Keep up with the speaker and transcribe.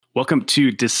Welcome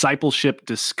to Discipleship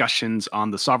Discussions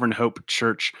on the Sovereign Hope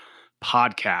Church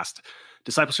podcast.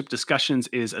 Discipleship Discussions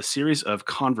is a series of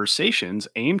conversations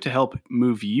aimed to help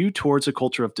move you towards a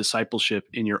culture of discipleship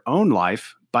in your own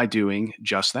life by doing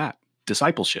just that,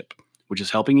 discipleship, which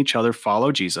is helping each other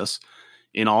follow Jesus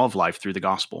in all of life through the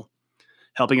gospel.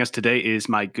 Helping us today is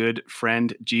my good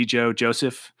friend, Gijo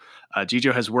Joseph.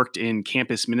 Gijo has worked in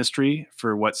campus ministry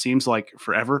for what seems like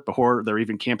forever, before there are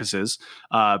even campuses,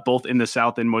 both in the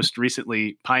South and most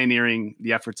recently pioneering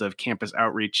the efforts of campus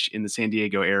outreach in the San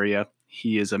Diego area.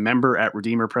 He is a member at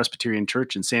Redeemer Presbyterian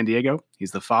Church in San Diego.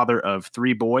 He's the father of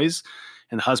 3 boys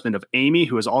and the husband of Amy,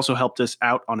 who has also helped us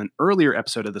out on an earlier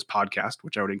episode of this podcast,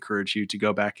 which I would encourage you to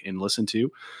go back and listen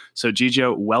to. So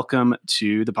Gijo, welcome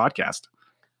to the podcast.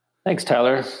 Thanks,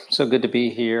 Tyler. So good to be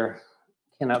here.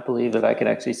 Cannot believe that I could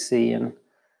actually see in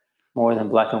more than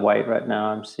black and white right now.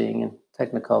 I'm seeing in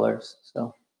technicolors.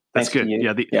 So that's good. To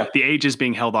you. The age is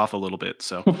being held off a little bit.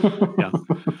 So yeah.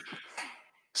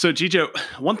 So Gijo,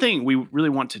 one thing we really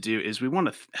want to do is we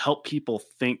want to help people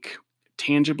think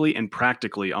tangibly and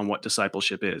practically on what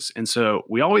discipleship is. And so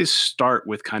we always start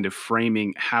with kind of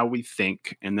framing how we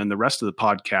think, and then the rest of the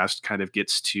podcast kind of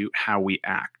gets to how we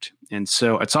act. And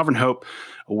so at Sovereign Hope,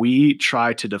 we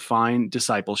try to define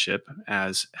discipleship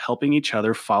as helping each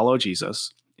other follow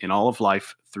Jesus in all of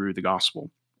life through the gospel.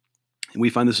 And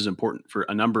we find this is important for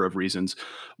a number of reasons.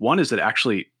 One is that it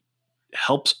actually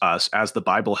helps us, as the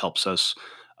Bible helps us,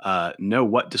 know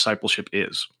what discipleship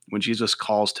is. When Jesus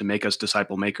calls to make us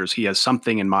disciple makers, he has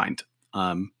something in mind.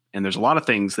 And there's a lot of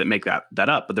things that make that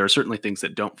up, but there are certainly things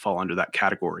that don't fall under that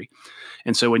category.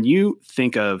 And so when you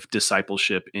think of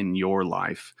discipleship in your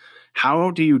life,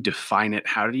 how do you define it?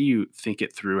 How do you think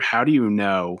it through? How do you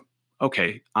know,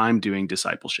 okay, I'm doing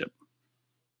discipleship?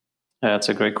 That's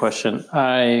a great question.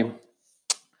 I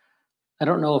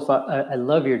don't know if I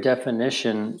love your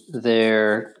definition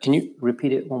there. Can you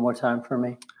repeat it one more time for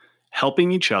me?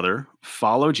 Helping each other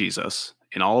follow Jesus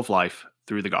in all of life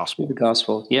through the gospel. Through the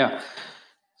gospel, yeah.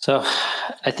 So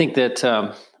I think that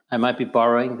I might be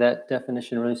borrowing that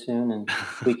definition really soon and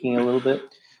tweaking a little bit,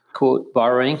 quote,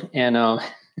 borrowing. And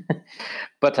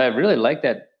but I really like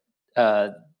that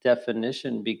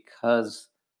definition because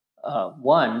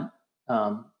one,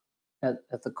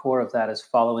 at the core of that is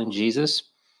following Jesus.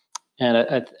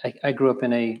 And I grew up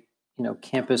in a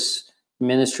campus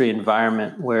ministry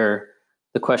environment where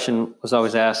the question was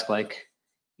always asked, like,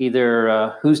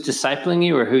 either who's discipling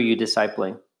you or who you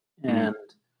discipling. Mm-hmm.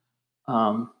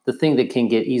 And the thing that can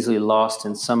get easily lost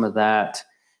in some of that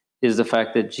is the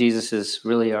fact that Jesus is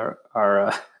really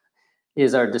our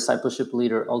discipleship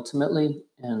leader ultimately,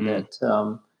 and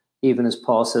that even as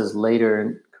Paul says later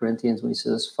in Corinthians when he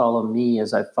says, "Follow me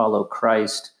as I follow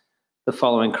Christ," the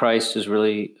following Christ is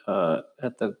really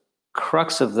at the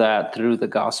crux of that through the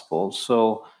gospel.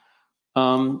 So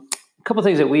a couple of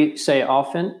things that we say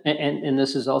often, and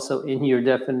this is also in your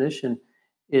definition,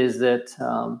 is that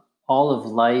all of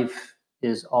life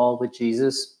is all with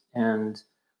Jesus, and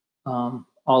all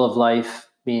of life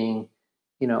being,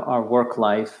 our work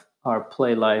life, our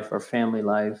play life, our family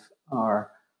life,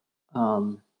 our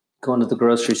going to the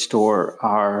grocery store,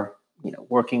 our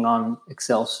working on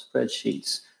Excel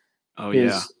spreadsheets.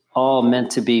 Is all meant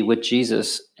to be with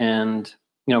Jesus. And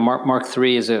Mark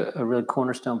 3 is a really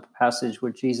cornerstone passage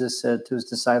where Jesus said to his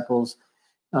disciples,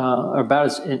 about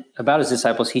his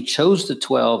disciples, he chose the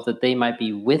 12 that they might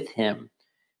be with him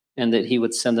and that he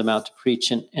would send them out to preach.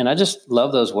 And I just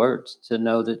love those words, to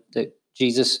know that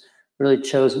Jesus really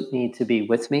chose me to be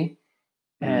with me.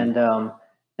 And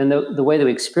the way that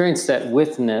we experience that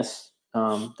witness,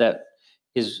 that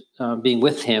is being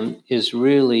with him, is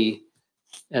really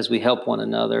as we help one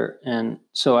another. And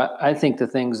so I think the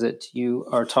things that you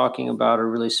are talking about are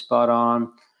really spot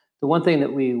on. The one thing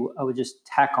that I would just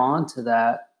tack on to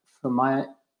that,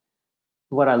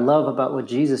 what I love about what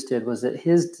Jesus did was that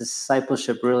his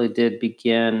discipleship really did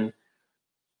begin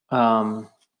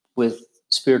with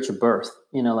spiritual birth.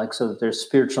 So that there's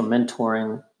spiritual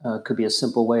mentoring could be a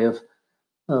simple way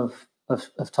of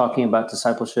talking about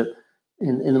discipleship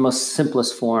in the most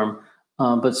simplest form.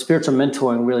 But spiritual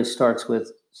mentoring really starts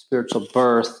with spiritual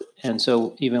birth. And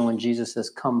so even when Jesus says,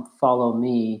 "Come follow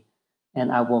me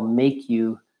and I will make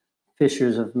you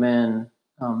fishers of men,"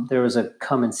 there was a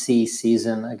come and see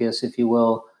season, I guess, if you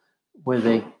will, where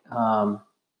they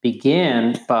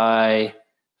began by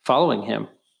following him.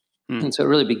 And so it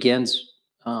really begins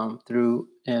through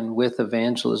and with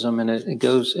evangelism, and it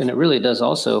goes, and it really does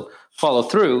also follow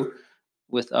through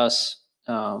with us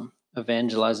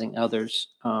evangelizing others.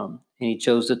 And he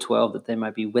chose the 12 that they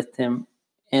might be with him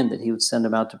and that he would send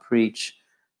them out to preach.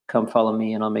 "Come follow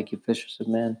me and I'll make you fishers of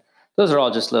men." those are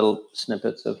all just little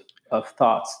snippets of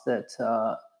thoughts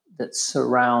that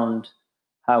surround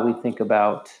how we think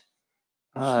about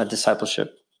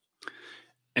discipleship.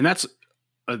 And that's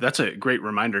a great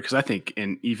reminder, because I think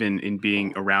even in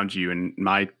being around you and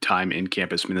my time in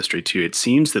campus ministry too, it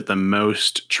seems that the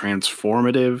most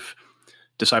transformative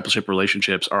discipleship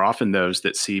relationships are often those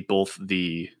that see both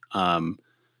the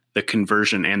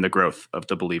conversion and the growth of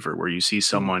the believer, where you see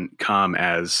someone come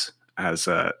as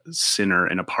a sinner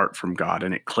and apart from God,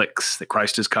 and it clicks that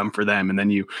Christ has come for them. And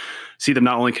then you see them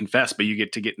not only confess, but you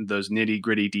get to get into those nitty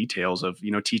gritty details of,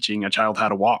 teaching a child how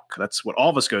to walk. That's what all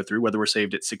of us go through, whether we're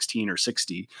saved at 16 or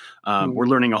 60. We're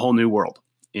learning a whole new world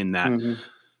in that.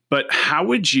 But how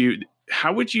would you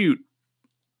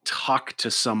talk to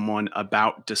someone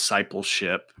about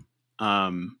discipleship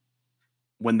when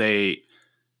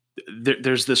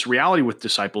there's this reality with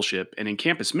discipleship, and in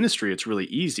campus ministry, it's really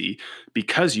easy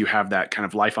because you have that kind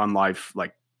of life on life,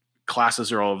 like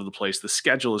classes are all over the place. The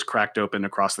schedule is cracked open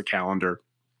across the calendar.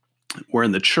 Where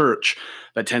in the church,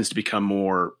 that tends to become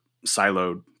more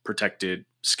siloed, protected,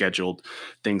 scheduled,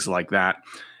 things like that.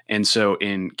 And so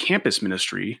in campus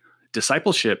ministry,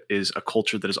 discipleship is a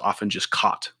culture that is often just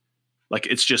caught. Like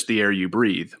it's just the air you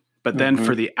breathe. But then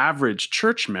for the average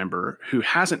church member who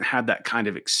hasn't had that kind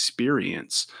of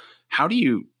experience, how do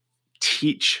you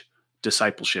teach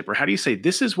discipleship? Or how do you say,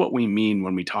 this is what we mean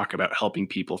when we talk about helping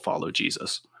people follow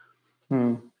Jesus?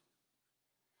 Well,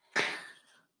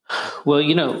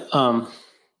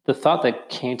 the thought that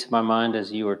came to my mind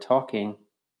as you were talking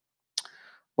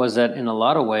was that in a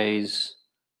lot of ways,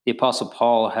 the Apostle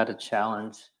Paul had a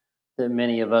challenge that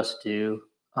many of us do,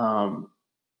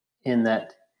 in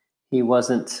that he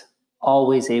wasn't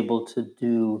always able to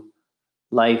do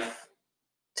life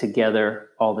together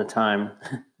all the time,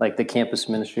 like the campus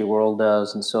ministry world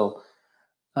does. And so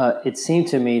it seemed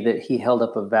to me that he held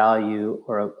up a value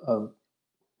or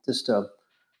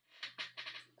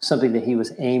something that he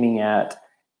was aiming at,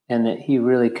 and that he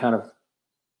really kind of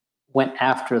went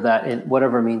after that in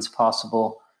whatever means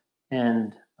possible.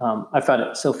 And I found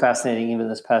it so fascinating, even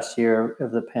this past year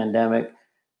of the pandemic,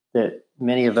 that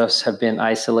many of us have been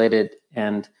isolated,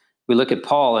 and we look at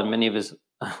Paul, and many of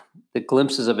the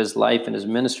glimpses of his life and his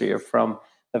ministry are from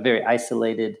a very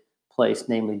isolated place,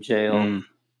 namely jail.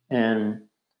 And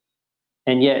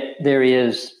yet there he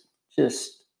is,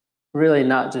 just really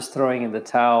not just throwing in the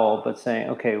towel, but saying,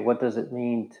 okay, what does it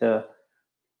mean to,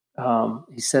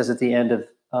 he says at the end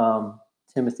of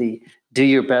Timothy, do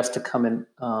your best to come and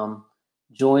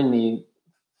join me,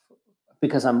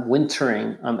 because I'm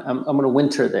wintering. I'm going to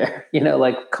winter there,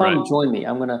 come join me.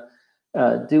 I'm going to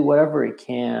do whatever he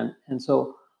can. And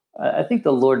so I think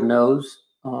the Lord knows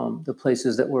the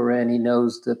places that we're in. He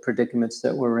knows the predicaments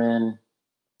that we're in.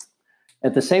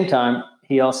 At the same time,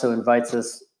 he also invites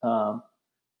us to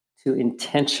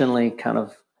intentionally kind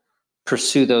of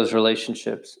pursue those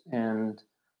relationships. And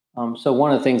so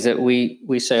one of the things that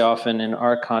we say often in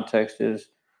our context is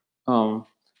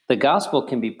the gospel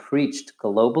can be preached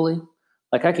globally.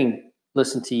 Like I can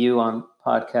listen to you on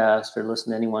podcast or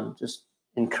listen to anyone just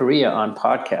in Korea on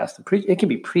podcast. It can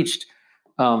be preached,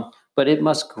 but it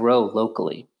must grow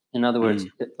locally. In other words,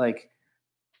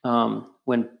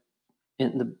 when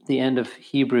in the end of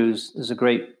Hebrews, there's a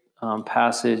great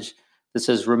passage that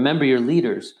says, remember your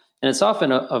leaders. And it's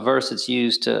often a verse that's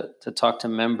used to talk to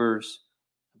members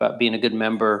about being a good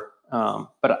member.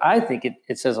 But I think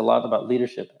it says a lot about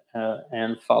leadership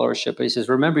and followership. He says,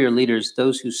 remember your leaders,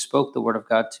 those who spoke the word of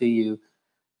God to you,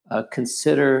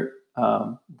 consider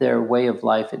their way of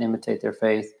life and imitate their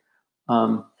faith.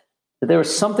 But there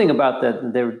was something about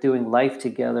that. They were doing life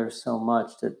together so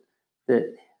much that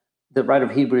the writer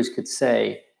of Hebrews could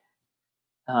say,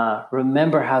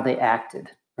 remember how they acted.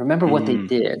 Remember what they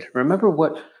did. Remember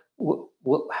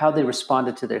how they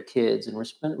responded to their kids, and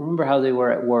remember how they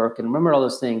were at work, and remember all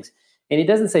those things. And he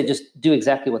doesn't say just do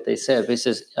exactly what they said, but he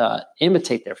says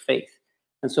imitate their faith.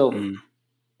 And so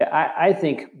I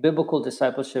think biblical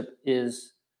discipleship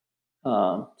is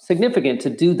significant to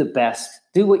do the best,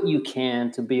 do what you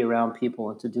can to be around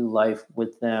people and to do life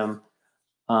with them,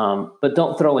 but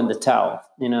don't throw in the towel.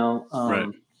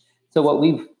 So what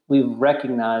we've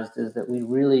recognized is that we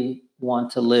really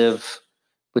want to live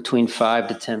between 5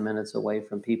 to 10 minutes away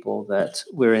from people that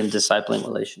we're in discipling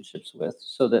relationships with,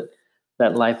 so that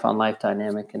life on life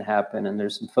dynamic can happen. And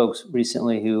there's some folks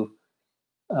recently who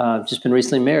just been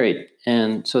recently married,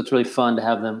 and so it's really fun to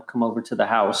have them come over to the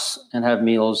house and have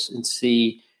meals and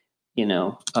see,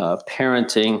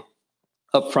 parenting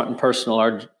up front and personal.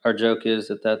 Our joke is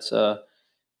that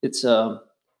it's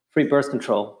free birth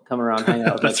control, come around, hang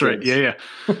out with That's my right. kids.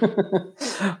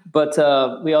 Yeah.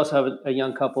 But we also have a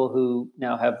young couple who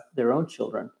now have their own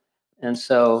children. And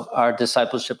so our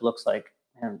discipleship looks like,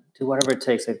 man, do whatever it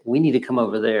takes. Like, we need to come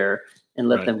over there and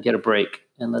let Right. them get a break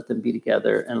and let them be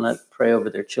together and pray over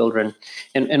their children.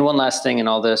 And one last thing in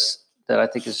all this that I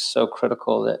think is so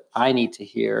critical that I need to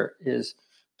hear is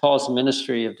Paul's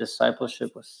ministry of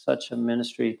discipleship was such a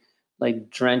ministry like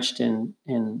drenched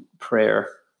in prayer.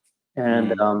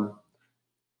 And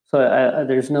so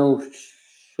there's no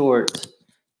short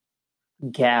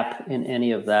gap in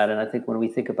any of that. And I think when we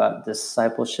think about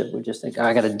discipleship, we just think, oh,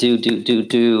 I got to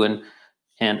do.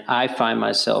 And I find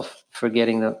myself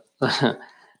forgetting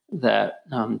that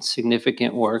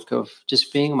significant work of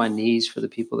just being on my knees for the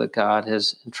people that God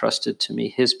has entrusted to me,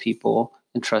 his people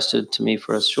entrusted to me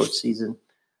for a short season.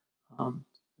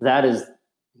 That is,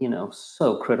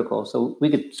 so critical. So we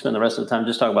could spend the rest of the time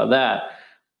just talking about that,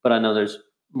 but I know there's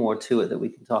more to it that we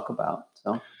can talk about.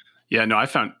 So. Yeah, no, I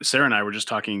found Sarah and I were just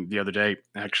talking the other day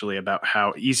actually about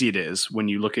how easy it is when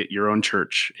you look at your own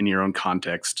church in your own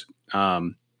context.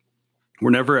 We're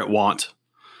never at want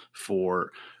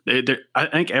for. I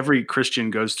think every Christian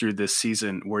goes through this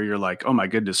season where you're like, oh my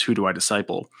goodness, who do I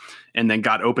disciple? And then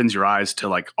God opens your eyes to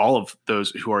like all of those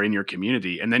who are in your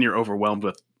community. And then you're overwhelmed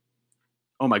with,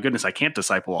 oh my goodness, I can't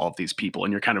disciple all of these people.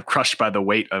 And you're kind of crushed by the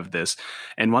weight of this.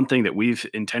 And one thing that we've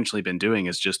intentionally been doing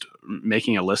is just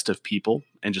making a list of people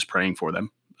and just praying for them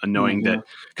and knowing that,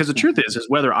 because the truth is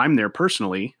whether I'm there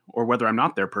personally or whether I'm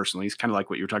not there personally, it's kind of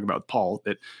like what you were talking about with Paul,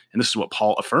 and this is what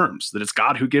Paul affirms, that it's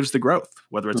God who gives the growth,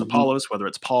 whether it's Apollos, whether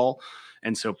it's Paul.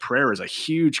 And so prayer is a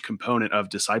huge component of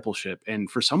discipleship. And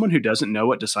for someone who doesn't know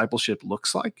what discipleship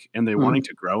looks like and they're wanting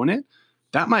to grow in it,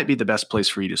 that might be the best place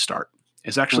for you to start.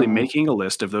 Is actually making a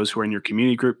list of those who are in your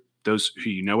community group, those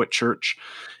who you know at church,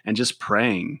 and just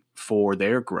praying for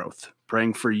their growth,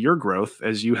 praying for your growth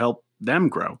as you help them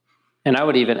grow. And I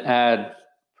would even add,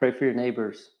 pray for your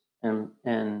neighbors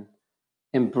and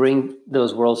bring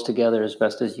those worlds together as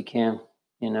best as you can.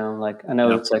 Like, I know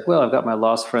it's like, well, I've got my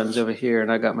lost friends over here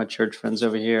and I got my church friends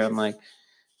over here. I'm like,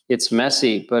 it's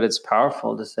messy, but it's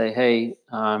powerful to say, hey,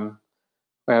 we're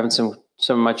having some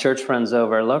of my church friends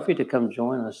over. I'd love for you to come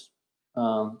join us.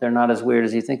 They're not as weird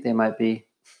as you think they might be.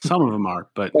 Some of them are,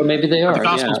 but or maybe they are. The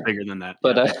gospel's bigger than that.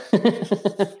 But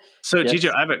so, yes.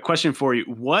 Gijo, I have a question for you.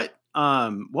 What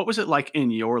was it like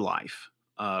in your life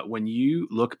when you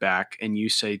look back and you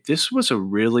say, "This was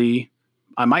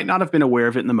I might not have been aware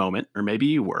of it in the moment, or maybe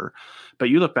you were, but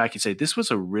you look back and say, this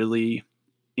was a really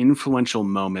influential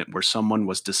moment where someone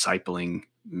was discipling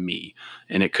me,"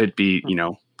 and it could be,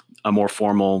 a more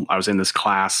formal. I was in this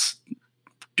class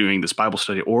doing this Bible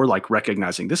study, or like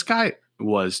recognizing this guy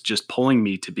was just pulling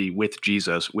me to be with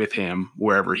Jesus, with him,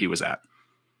 wherever he was at.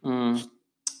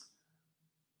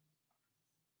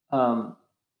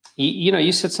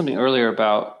 You said something earlier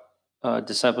about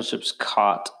discipleship's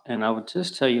caught, and I would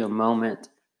just tell you a moment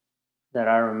that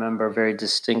I remember very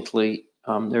distinctly.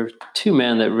 There were two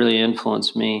men that really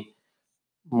influenced me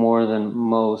more than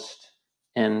most,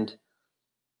 and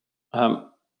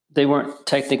they weren't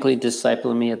technically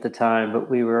discipling me at the time, but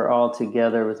we were all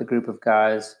together with a group of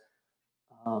guys,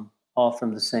 all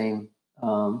from the same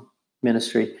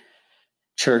ministry,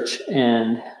 church,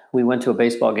 and we went to a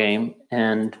baseball game.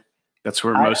 And that's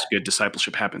where most good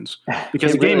discipleship happens,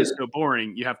 because the game is so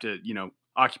boring. You have to,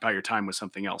 occupy your time with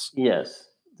something else. Yes,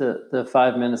 the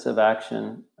 5 minutes of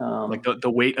action, like the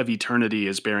weight of eternity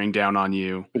is bearing down on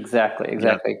you. Exactly.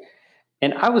 Yeah.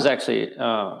 And I was actually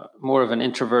more of an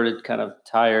introverted, kind of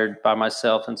tired by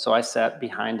myself. And so I sat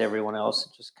behind everyone else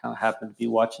and just kind of happened to be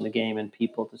watching the game and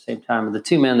people at the same time. And the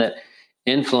two men that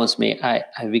influenced me, I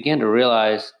began to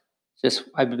realize,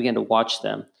 I began to watch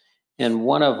them. And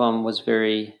one of them was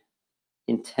very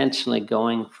intentionally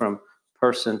going from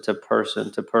person to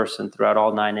person to person throughout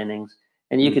all 9 innings.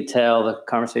 And you could tell the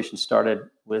conversation started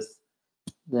with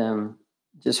them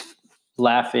just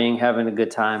laughing, having a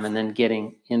good time, and then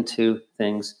getting into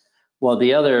things. While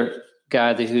the other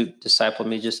guy who discipled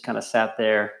me just kind of sat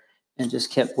there and just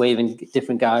kept waving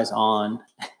different guys on.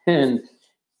 and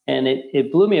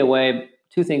it blew me away.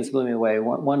 Two things blew me away.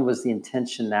 One was the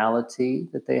intentionality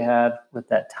that they had with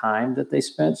that time that they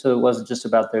spent. So it wasn't just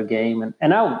about their game.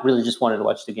 And I really just wanted to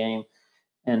watch the game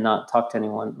and not talk to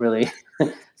anyone, really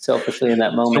selfishly in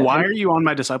that moment. So why are you on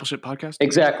my discipleship podcast?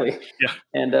 Exactly. Yeah.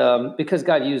 And because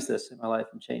God used this in my life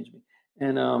and changed me.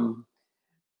 And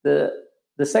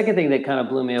the second thing that kind of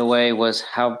blew me away was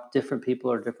how different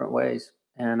people are different ways.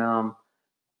 And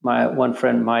my one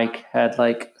friend, Mike, had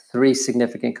like 3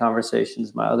 significant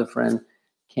conversations. My other friend,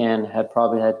 Ken, had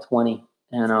probably had 20.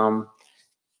 And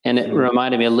And it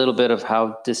reminded me a little bit of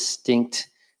how distinct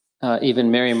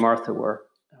even Mary and Martha were.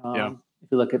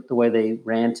 If you look at the way they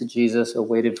ran to Jesus or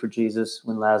waited for Jesus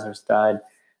when Lazarus died,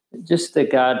 just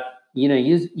that God,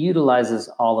 utilizes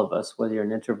all of us, whether you're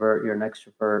an introvert, you're an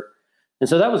extrovert. And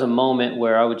so that was a moment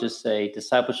where I would just say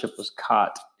discipleship was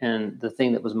caught. And the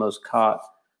thing that was most caught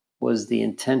was the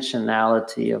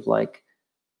intentionality of like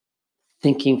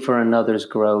thinking for another's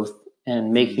growth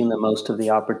and making the most of the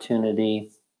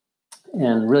opportunity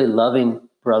and really loving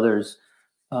brothers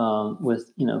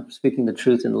with, speaking the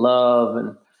truth in love.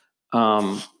 And,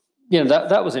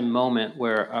 that was a moment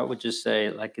where I would just say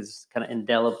like is kind of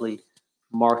indelibly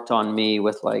marked on me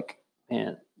with like,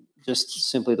 man, just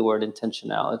simply the word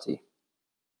intentionality.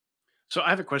 So I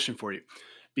have a question for you,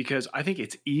 because I think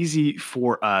it's easy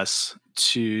for us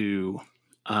to,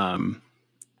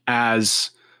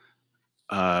 as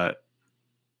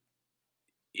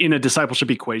in a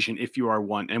discipleship equation, if you are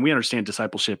one, and we understand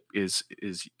discipleship is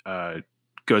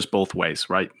goes both ways,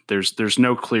 right? There's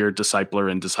no clear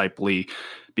discipler and disciplee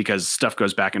because stuff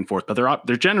goes back and forth. But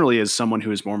there generally is someone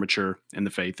who is more mature in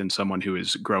the faith and someone who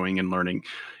is growing and learning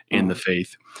in the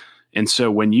faith. And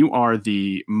so when you are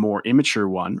the more immature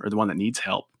one or the one that needs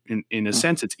help, in a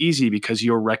sense, it's easy because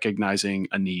you're recognizing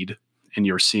a need and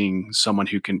you're seeing someone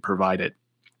who can provide it.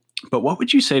 But what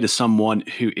would you say to someone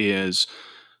who is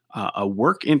a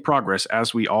work in progress,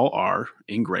 as we all are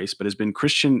in grace, but has been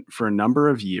Christian for a number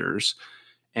of years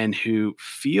and who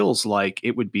feels like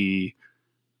it would be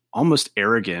almost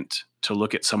arrogant to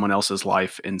look at someone else's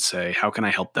life and say, how can I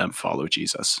help them follow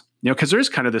Jesus? Because there's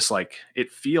kind of this, like, it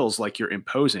feels like you're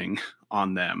imposing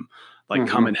on them, like,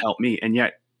 come and help me. And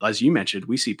yet, as you mentioned,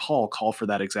 we see Paul call for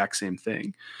that exact same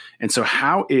thing. And so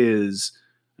how is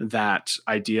that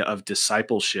idea of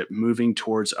discipleship moving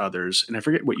towards others? And I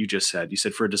forget what you just said. You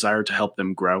said for a desire to help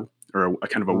them grow, or a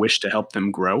kind of a wish to help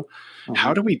them grow.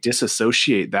 How do we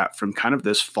disassociate that from kind of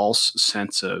this false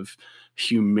sense of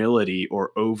humility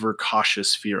or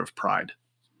overcautious fear of pride?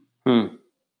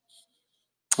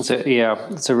 It's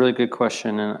a really good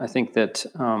question. And I think that,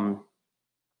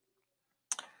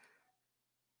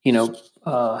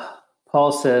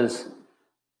 Paul says,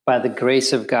 by the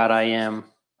grace of God, I am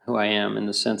who I am, in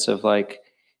the sense of like,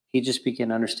 he just began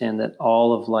to understand that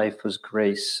all of life was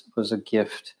grace, was a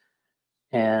gift.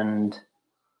 And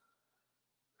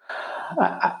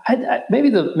maybe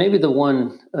the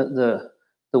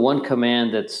one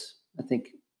command that's, I think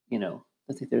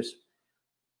there's,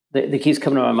 that keeps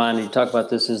coming to my mind when you talk about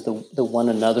this is the one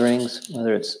anotherings,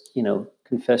 whether it's,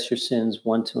 confess your sins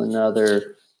one to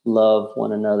another, love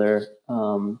one another,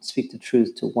 speak the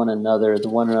truth to one another. The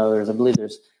one another's, I believe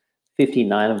there's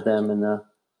 59 of them in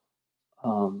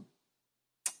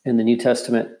the New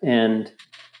Testament. And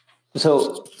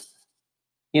so,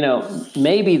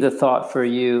 maybe the thought for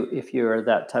you, if you're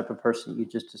that type of person you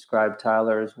just described,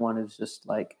 Tyler, is one who's just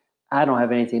like, I don't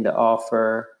have anything to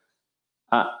offer.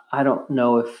 I don't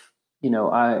know if,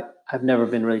 I've never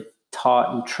been really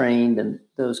taught and trained and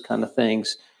those kind of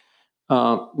things.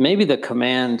 Maybe the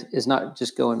command is not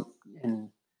just go and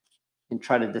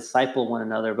try to disciple one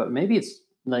another, but maybe it's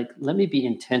like, let me be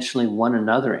intentionally one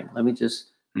anothering. Let me just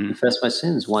confess my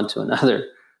sins one to another.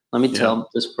 Let me tell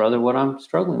this brother what I'm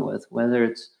struggling with, whether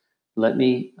it's let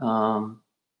me,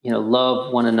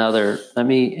 love one another. Let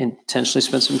me intentionally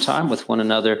spend some time with one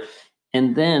another.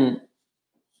 And then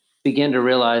begin to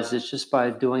realize it's just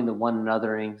by doing the one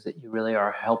anotherings that you really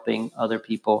are helping other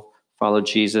people follow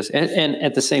Jesus. And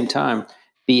at the same time,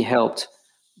 be helped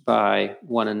by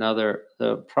one another.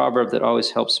 The proverb that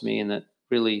always helps me, and that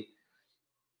really,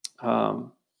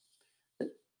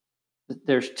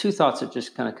 there's two thoughts that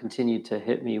just kind of continue to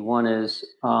hit me. One is,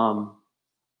 the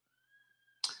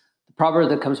proverb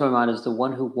that comes to my mind is, the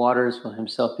one who waters will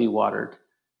himself be watered.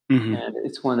 And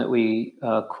it's one that we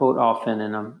quote often,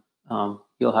 and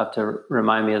you'll have to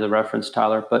remind me of the reference,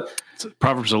 Tyler. But it's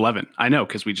Proverbs 11. I know,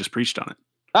 because we just preached on it.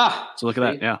 So look at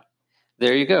that. Yeah.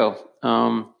 There you go.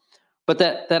 But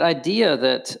that idea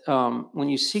that when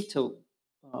you seek to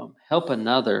help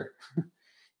another,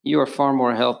 you are far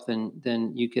more help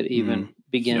than you could even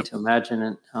begin to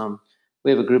imagine. And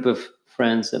we have a group of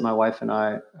friends that my wife and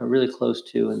I are really close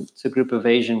to, and it's a group of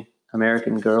Asian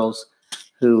American girls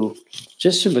who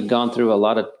just have gone through a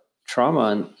lot of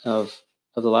trauma of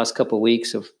the last couple of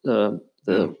weeks of the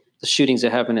shootings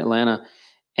that happened in Atlanta.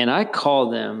 And I call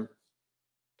them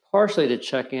partially to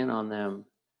check in on them,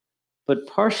 but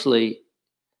partially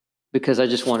because I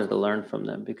just wanted to learn from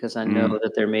them, because I know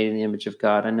that they're made in the image of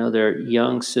God. I know they're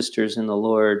young sisters in the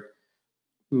Lord,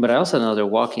 but I also know they're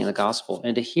walking in the gospel.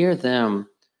 And to hear them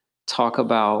talk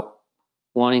about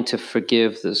wanting to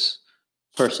forgive this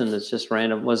person that's just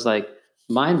random was like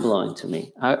mind blowing to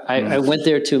me. I went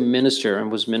there to minister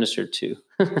and was ministered to,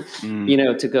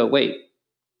 to go, wait,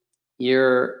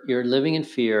 you're living in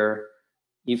fear.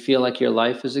 You feel like your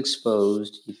life is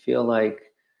exposed. You feel like,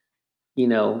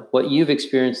 what you've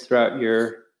experienced throughout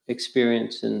your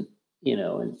experience in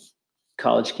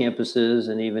college campuses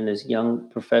and even as young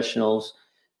professionals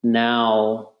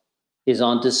now is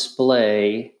on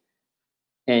display.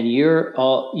 And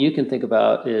all you can think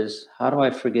about is, how do I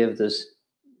forgive this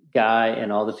guy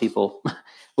and all the people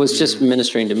was just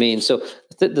ministering to me. And so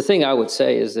the thing I would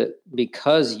say is that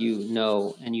because you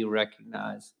know and you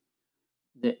recognize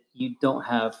that you don't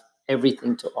have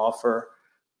everything to offer,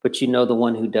 but you know the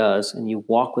one who does, and you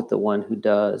walk with the one who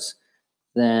does,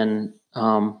 then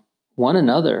one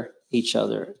another, each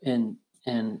other, and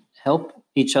help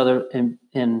each other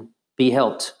and be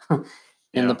helped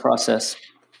in the process.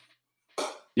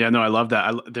 Yeah, no, I love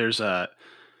that.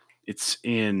 It's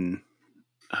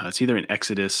either in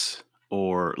Exodus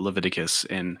or Leviticus,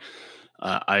 and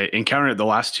I encountered it the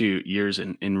last 2 years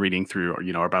in reading through,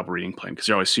 our Bible reading plan, because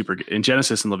you're always super in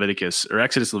Genesis and Leviticus, or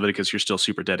Exodus and Leviticus. You're still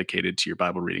super dedicated to your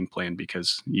Bible reading plan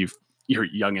because you're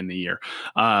young in the year.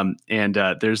 And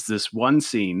there's this one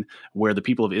scene where the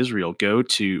people of Israel go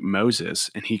to Moses,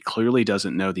 and he clearly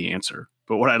doesn't know the answer.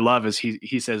 But what I love is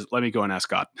he says, "Let me go and ask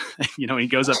God." He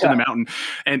goes up to the mountain,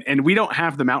 and we don't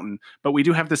have the mountain, but we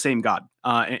do have the same God,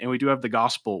 and we do have the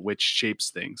gospel, which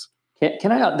shapes things.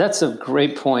 Can I? That's a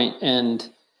great point, and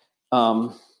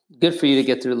good for you to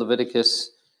get through Leviticus.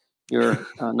 You're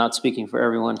not speaking for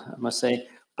everyone, I must say.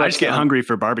 But I just get hungry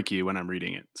for barbecue when I'm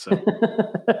reading it. So,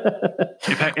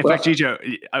 in fact, Gijo,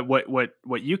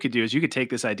 what you could do is you could take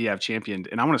this idea I've championed,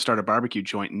 and I want to start a barbecue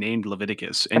joint named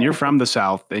Leviticus. And you're from the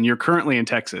South, and you're currently in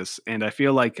Texas, and I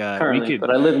feel like but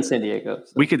I live in San Diego.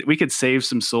 So. We could save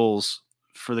some souls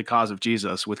for the cause of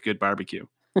Jesus with good barbecue.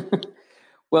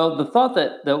 Well, the thought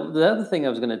that the other thing I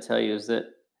was going to tell you is that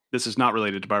this is not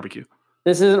related to barbecue.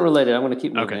 This isn't related. I'm going to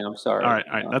keep moving. Okay. I'm sorry. All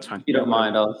right, that's fine. If you don't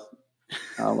mind, I'll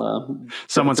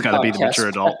someone's got to be the mature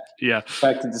adult. Yeah.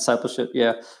 Back to discipleship.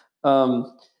 Yeah.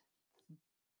 The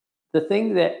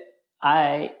thing that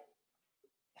I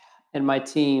and my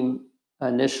team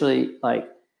initially,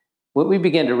 what we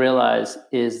began to realize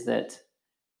is that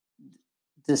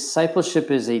discipleship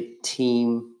is a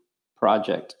team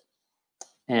project.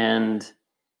 And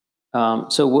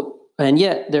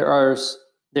yet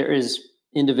there is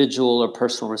individual or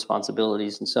personal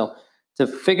responsibilities. And so to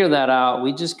figure that out,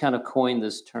 we just kind of coined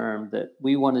this term that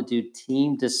we want to do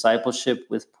team discipleship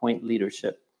with point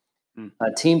leadership.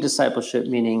 Team discipleship,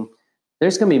 meaning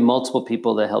there's going to be multiple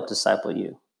people that help disciple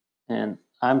you. And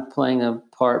I'm playing a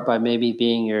part by maybe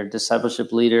being your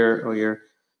discipleship leader or your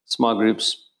small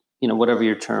groups, whatever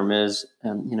your term is,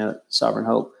 Sovereign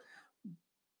Hope.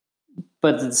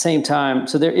 But at the same time,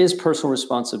 so there is personal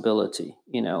responsibility.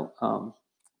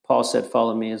 Paul said,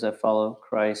 "Follow me as I follow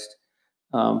Christ."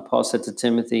 Paul said to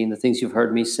Timothy, "And the things you've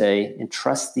heard me say,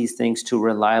 entrust these things to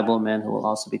reliable men who will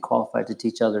also be qualified to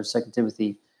teach others." 2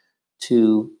 Timothy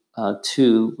 2,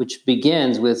 which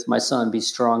begins with, "My son, be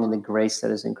strong in the grace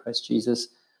that is in Christ Jesus."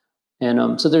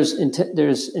 And so there's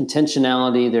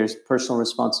intentionality, there's personal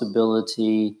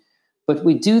responsibility. But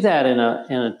we do that in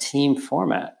a team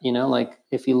format,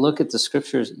 if you look at the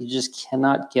scriptures, you just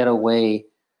cannot get away.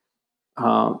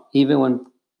 Even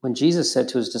when Jesus said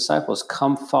to his disciples,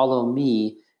 "Come follow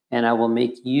me, and I will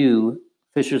make you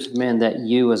fishers of men," that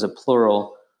 "you" as a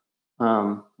plural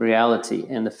reality,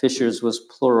 and the fishers was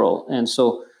plural. And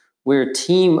so we're a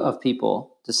team of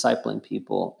people discipling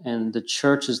people, and the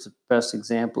church is the best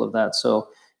example of that. So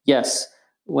yes,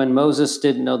 when Moses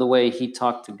didn't know the way, he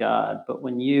talked to God. But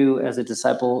when you, as a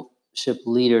discipleship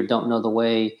leader, don't know the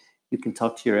way, you can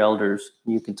talk to your elders.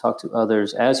 You can talk to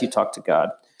others as you talk to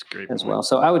God as well.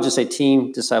 So I would just say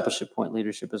team discipleship, point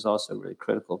leadership is also a really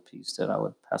critical piece that I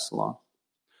would pass along.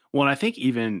 Well, and I think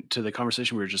even to the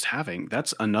conversation we were just having,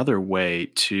 that's another way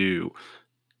to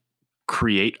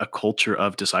create a culture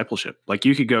of discipleship. Like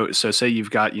you could go, so say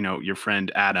you've got, your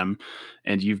friend Adam,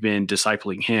 and you've been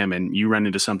discipling him, and you run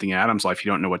into something in Adam's life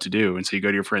you don't know what to do. And so you go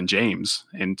to your friend James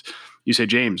and you say,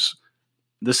 "James,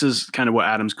 this is kind of what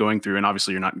Adam's going through." And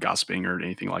obviously you're not gossiping or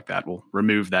anything like that. We'll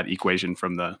remove that equation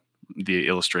from the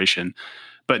illustration.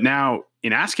 But now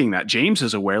in asking that, James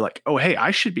is aware, oh, hey,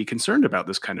 I should be concerned about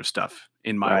this kind of stuff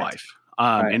in my life.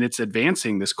 And it's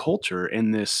advancing this culture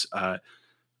and this,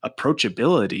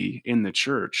 approachability in the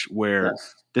church where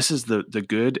this is the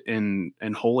good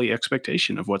and holy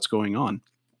expectation of what's going on.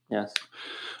 Yes.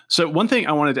 So one thing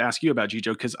I wanted to ask you about,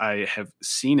 Gijo, because I have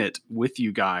seen it with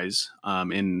you guys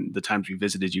in the times we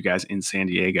visited you guys in San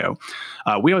Diego.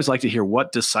 We always like to hear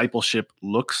what discipleship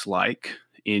looks like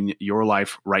in your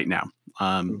life right now,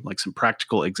 like some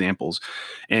practical examples.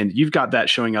 And you've got that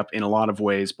showing up in a lot of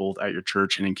ways, both at your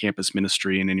church and in campus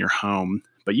ministry and in your home.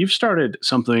 But you've started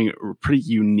something pretty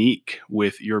unique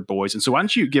with your boys. And so why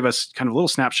don't you give us kind of a little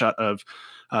snapshot of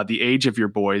the age of your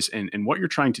boys and what you're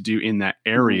trying to do in that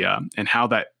area and how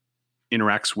that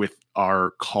interacts with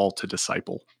our call to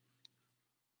disciple.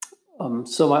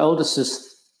 So my oldest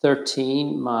is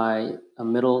 13. My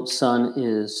middle son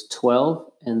is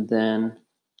 12. And then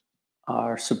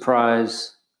our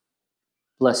surprise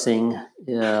blessing,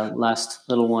 last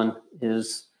little one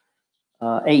is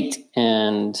 8.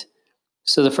 And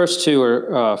so the first two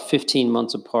are 15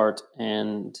 months apart.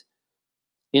 And,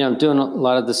 I'm doing a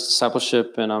lot of this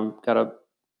discipleship, and I've got an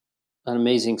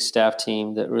amazing staff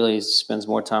team that really spends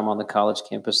more time on the college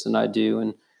campus than I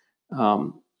do.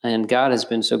 And God has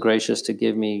been so gracious to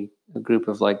give me a group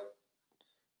of like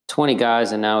 20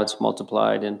 guys, and now it's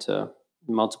multiplied into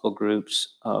multiple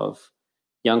groups of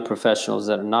young professionals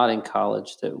that are not in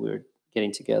college that we're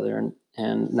getting together.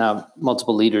 And now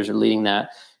multiple leaders are leading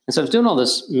that. And so I was doing all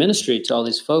this ministry to all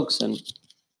these folks. And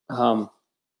as I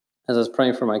was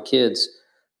praying for my kids,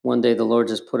 one day the Lord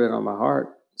just put it on my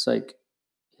heart. It's like,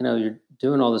 you're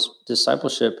doing all this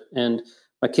discipleship. And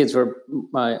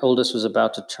my oldest was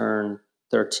about to turn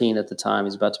 13 at the time.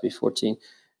 He's about to be 14.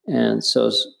 And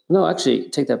so actually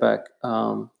take that back. It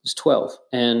was 12.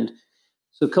 And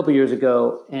so a couple years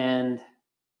ago, and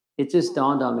it just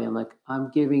dawned on me. I'm like, I'm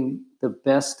giving the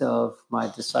best of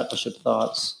my discipleship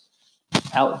thoughts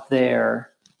out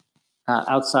there,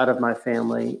 outside of my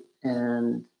family,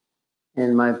 and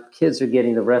my kids are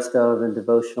getting the rest of in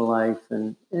devotional life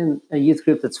and in a youth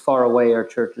group that's far away. Our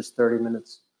church is 30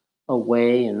 minutes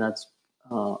away, and that's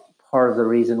part of the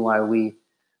reason why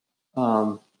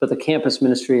but the campus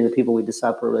ministry and the people we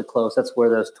disciple are really close. That's where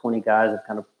those 20 guys have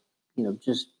kind of,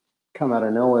 just come out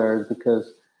of nowhere, is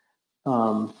because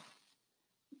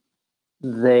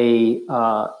they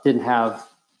didn't have,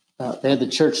 they had the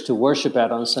church to worship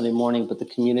at on Sunday morning, but the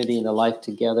community and the life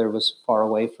together was far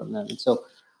away from them. And so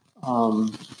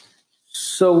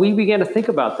we began to think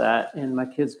about that, and my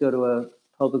kids go to a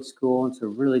public school. It's a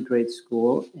really great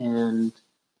school, and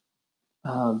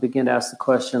began to ask the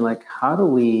question, like, how do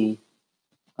we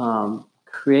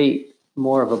create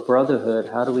more of a brotherhood?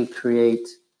 How do we create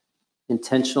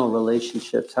intentional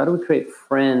relationships? How do we create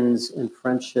friends and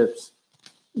friendships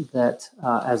that,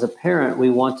 as a parent, we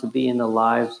want to be in the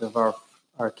lives of our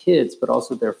kids, but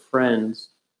also their friends?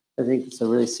 I think it's a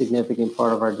really significant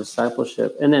part of our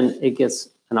discipleship. And then it gets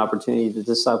an opportunity to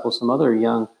disciple some other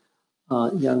young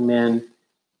men.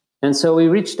 And so we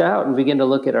reached out and began to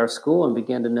look at our school and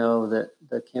began to know that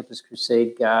the Campus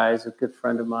Crusade guys, a good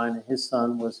friend of mine, and his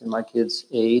son was in my kid's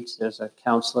age. There's a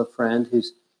counselor friend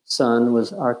whose son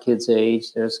was our kid's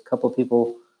age. There's a couple of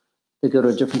people that go to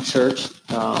a different church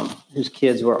whose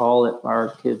kids were all at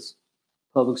our kids'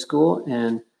 public school.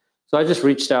 And so I just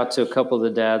reached out to a couple of the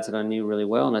dads that I knew really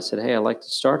well, and I said, hey, I'd like to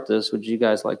start this. Would you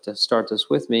guys like to start this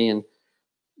with me? And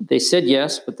they said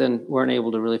yes, but then weren't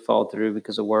able to really follow through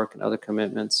because of work and other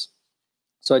commitments.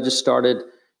 So I just started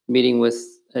meeting with,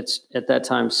 at that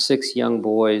time, 6 young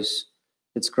boys.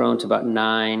 It's grown to about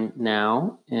 9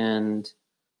 now, and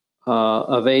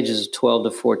of ages 12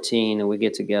 to 14, and we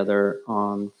get together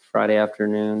on Friday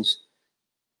afternoons.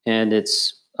 And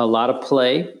it's a lot of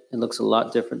play. It looks a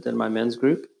lot different than my men's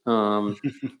group.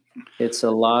 It's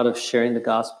a lot of sharing the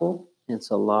gospel.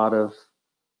 It's a lot of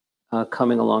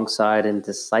coming alongside and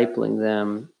discipling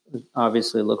them. It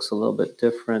obviously looks a little bit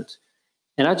different.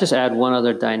 And I'll just add one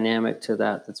other dynamic to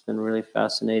that that's been really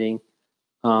fascinating.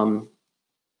 It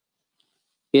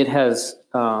has,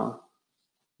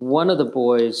 one of the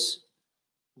boys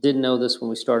didn't know this when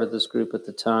we started this group at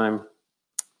the time,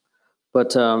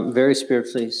 but very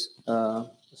spiritually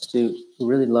astute,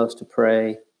 really loves to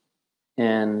pray.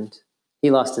 And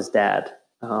he lost his dad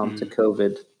to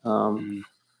COVID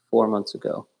 4 months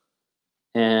ago.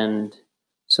 And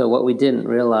so what we didn't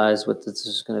realize was that this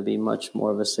is going to be much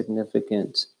more of a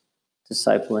significant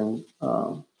discipling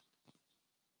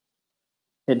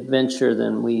adventure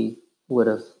than we would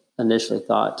have initially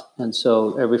thought. And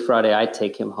so every Friday I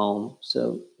take him home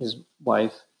so his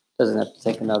wife doesn't have to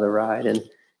take another ride. And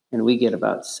we get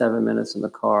about 7 minutes in the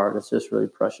car. It's just really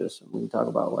precious. And we can talk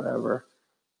about whatever.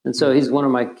 And so he's one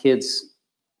of my kids'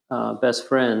 best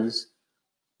friends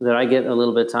that I get a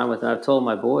little bit of time with. And I've told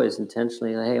my boys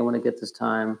intentionally, hey, I want to get this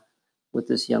time with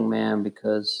this young man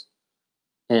because,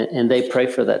 and they pray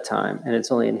for that time. And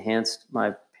it's only enhanced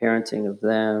my parenting of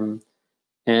them.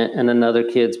 And another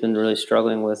kid's been really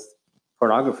struggling with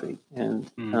pornography. And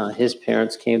his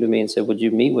parents came to me and said, would you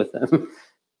meet with them?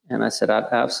 And I said, I'd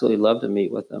absolutely love to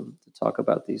meet with him to talk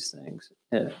about these things,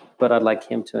 but I'd like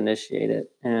him to initiate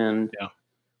it. And Yeah.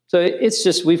 so it's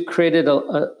just, we've created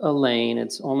a lane.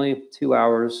 It's only 2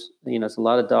 hours. It's a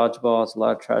lot of dodgeball. It's a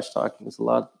lot of trash talking. It's a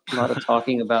lot of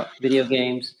talking about video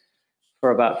games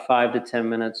for about 5 to 10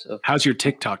 minutes. How's your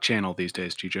TikTok channel these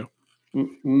days, Chicho?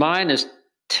 Mine is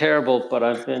terrible, but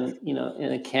I've been,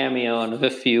 in a cameo and a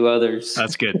few others.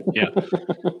 That's good. Yeah.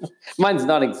 Mine's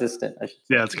non-existent, I should say.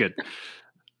 Yeah, that's good.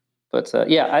 But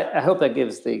I hope that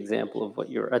gives the example of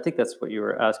I think that's what you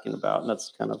were asking about. And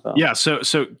that's kind of, yeah.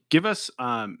 So give us,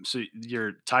 so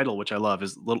your title, which I love,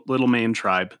 is Little Man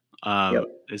Tribe, yep.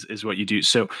 is what you do.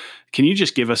 So can you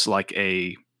just give us like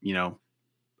a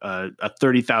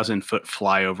 30,000 foot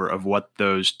flyover of what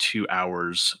those 2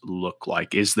 hours look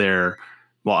like? Is there,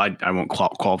 well, I won't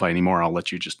qualify anymore. I'll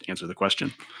let you just answer the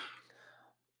question.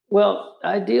 Well,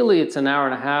 ideally it's an hour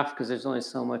and a half because there's only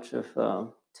so much of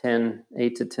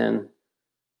 8 to 10,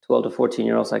 12 to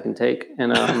 14-year-olds I can take.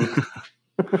 And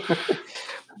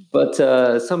but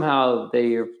somehow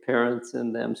your parents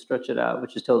and them stretch it out,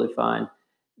 which is totally fine.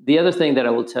 The other thing that I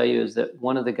will tell you is that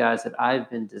one of the guys that I've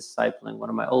been discipling, one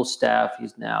of my old staff,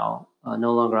 he's now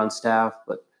no longer on staff,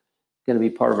 but going to be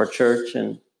part of our church.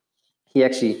 And he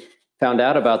actually found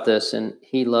out about this, and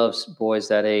he loves boys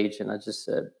that age. And I just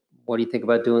said, what do you think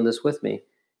about doing this with me?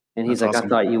 And he's That's like, awesome. I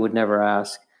thought you would never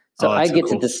ask. So I get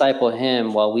to disciple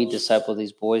him while we disciple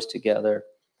these boys together.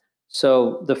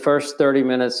 So the first 30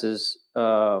 minutes is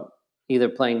either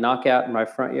playing knockout in my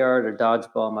front yard or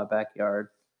dodgeball in my backyard,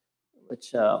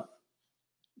 which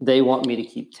they want me to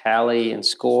keep tally and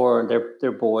score.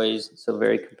 They're boys, so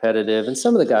very competitive. And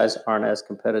some of the guys aren't as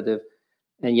competitive,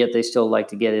 and yet they still like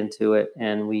to get into it.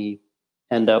 And we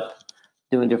end up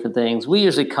doing different things. We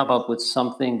usually come up with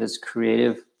something that's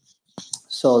creative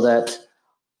so that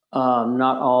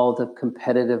not all the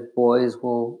competitive boys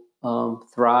will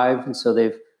thrive. And so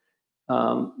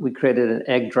we created an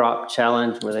egg drop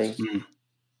challenge where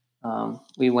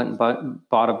we went and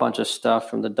bought a bunch of stuff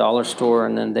from the dollar store,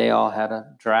 and then they all had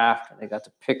a draft, and they got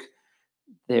to pick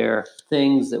their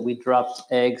things that we dropped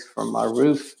eggs from our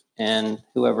roof, and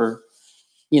whoever,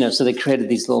 so they created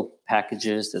these little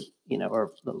packages that,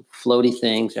 or little floaty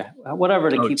things, or whatever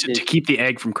to keep the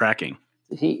egg from cracking.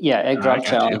 Egg drop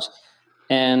challenge.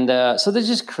 And so there's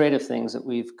just creative things that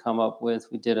we've come up with.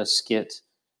 We did a skit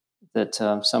that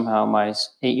somehow my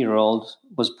 8-year-old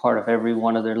was part of every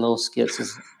one of their little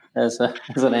skits as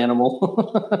an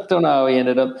animal. Don't know how he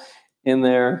ended up in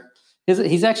there.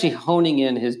 He's actually honing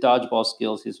in his dodgeball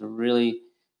skills.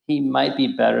 He might be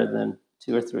better than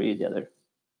 2 or 3 of the other.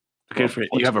 Okay,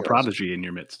 you have a prodigy in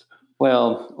your midst.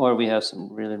 Well, or we have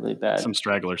some really, really bad. Some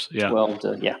stragglers, yeah. 12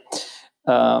 to, yeah.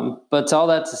 But all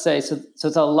that to say, so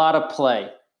it's a lot of play.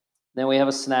 Then we have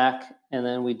a snack, and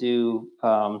then we do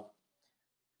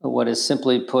what is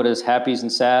simply put as happies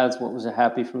and sads. What was a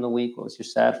happy from the week? What was your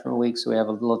sad from the week? So we have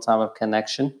a little time of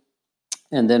connection.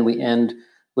 And then we end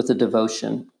with a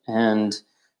devotion. And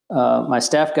my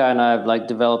staff guy and I have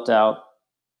developed out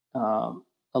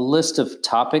a list of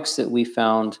topics that we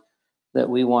found that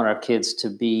we want our kids to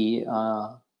be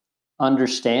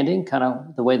understanding, kind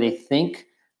of the way they think,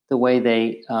 the way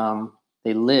they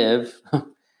live,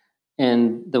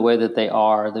 and the way that they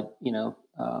are,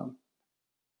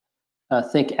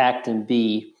 think, act, and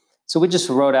be. So we just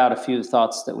wrote out a few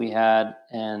thoughts that we had,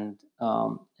 and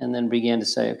then began to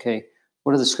say, okay,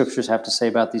 what do the scriptures have to say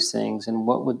about these things, and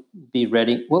what would being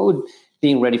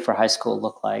ready for high school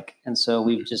look like? And so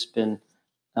we've just been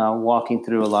walking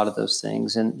through a lot of those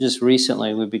things, and just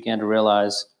recently we began to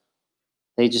realize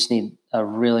they just need a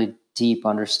really deep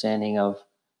understanding of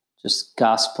just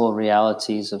gospel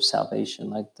realities of salvation,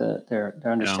 like their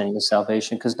understanding of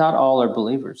salvation, because not all are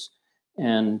believers.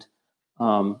 And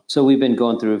so we've been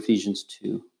going through Ephesians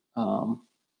 2.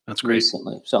 That's great.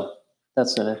 Recently. So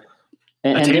that's it.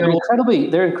 And they're incredibly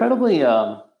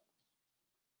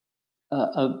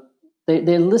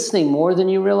they're listening more than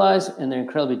you realize, and they're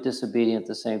incredibly disobedient at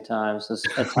the same time. So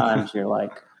at times you're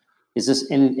like, is this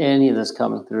any of this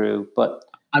coming through? But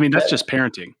I mean, that's just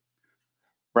parenting.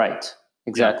 Right.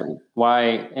 Exactly. Yeah. Why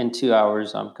in 2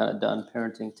 hours I'm kind of done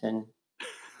parenting 10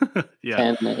 and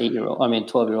 8-year-old.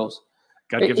 12-year-olds.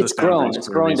 God gives us grown. It's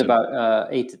growing to about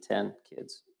 8 to 10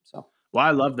 kids. So. Well,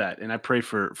 I love that, and I pray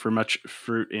for much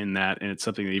fruit in that. And it's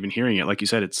something that even hearing it, like you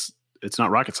said, it's not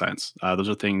rocket science. Those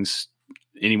are things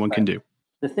anyone can do.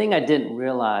 The thing I didn't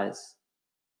realize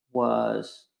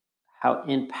was how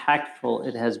impactful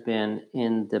it has been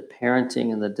in the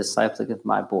parenting and the discipling of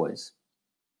my boys.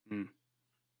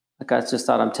 Like I just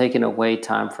thought I'm taking away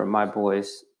time from my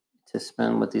boys to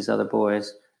spend with these other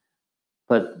boys,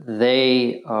 but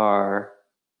they are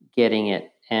getting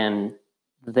it. And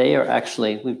they are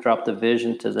actually, we've dropped the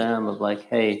vision to them of like,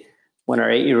 hey, when our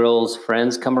 8-year-olds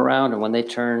friends come around and when they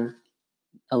turn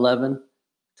 11,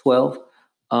 12,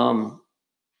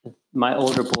 my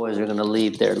older boys are going to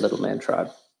leave their little man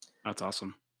tribe. That's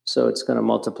awesome. So it's going to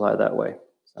multiply that way.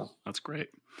 So that's great.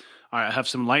 All right, I have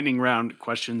some lightning round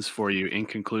questions for you in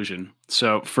conclusion.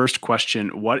 So, first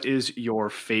question: what is your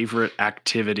favorite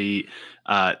activity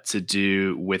to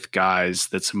do with guys?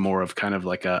 That's more of kind of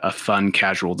like a fun,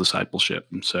 casual discipleship.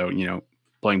 And so,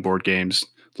 playing board games,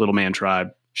 little man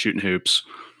tribe, shooting hoops.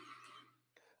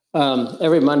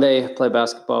 Every Monday, I play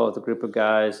basketball with a group of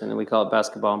guys, and we call it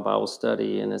basketball and Bible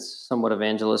study, and it's somewhat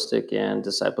evangelistic and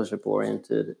discipleship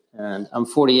oriented. And I'm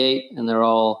 48, and they're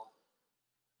all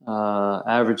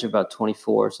average about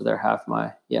 24, so they're half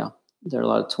my they're a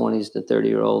lot of 20s to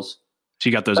 30-year-olds. So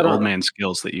you got those old man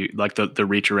skills that you like, the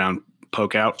reach around,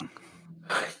 poke out.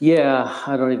 Yeah,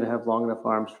 I don't even have long enough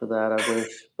arms for that, I wish.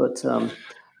 But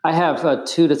I have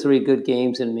 2 to 3 good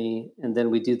games in me, and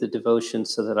then we do the devotion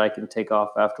so that I can take off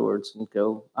afterwards and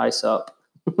go ice up.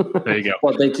 There you go.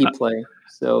 While they keep playing.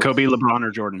 So Kobe, LeBron, or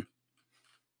Jordan?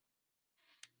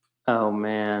 Oh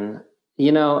man,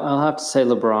 I'll have to say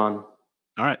LeBron.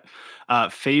 All right.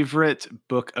 Favorite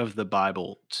book of the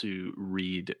Bible to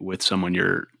read with someone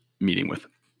you're meeting with?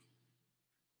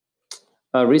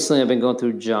 Recently, I've been going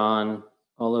through John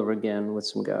all over again with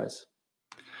some guys.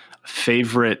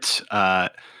 Favorite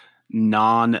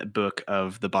non-book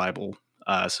of the Bible,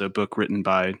 so book written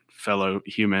by fellow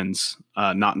humans,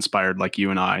 not inspired like you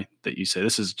and I, that you say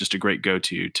this is just a great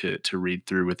go-to to read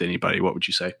through with anybody. What would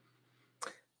you say?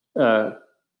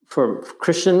 From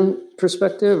Christian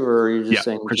perspective, or are you just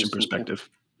saying Christian perspective?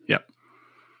 Yep.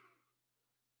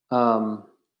 Man,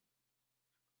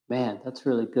 that's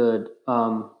really good.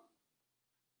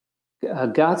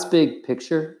 God's Big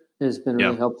Picture has been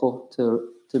really helpful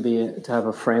to have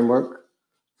a framework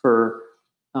for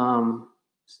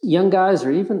young guys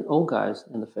or even old guys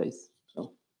in the faith.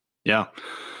 So, yeah,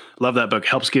 love that book.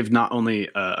 Helps give not only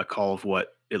a call of what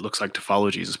it looks like to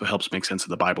follow Jesus, but helps make sense of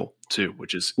the Bible too,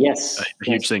 which is a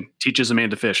huge thing. Teaches a man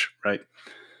to fish, right?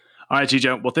 All right,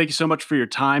 Gijo. Well, thank you so much for your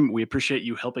time. We appreciate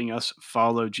you helping us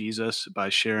follow Jesus by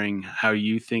sharing how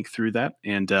you think through that,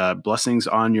 and blessings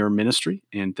on your ministry.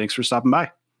 And thanks for stopping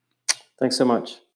by. Thanks so much.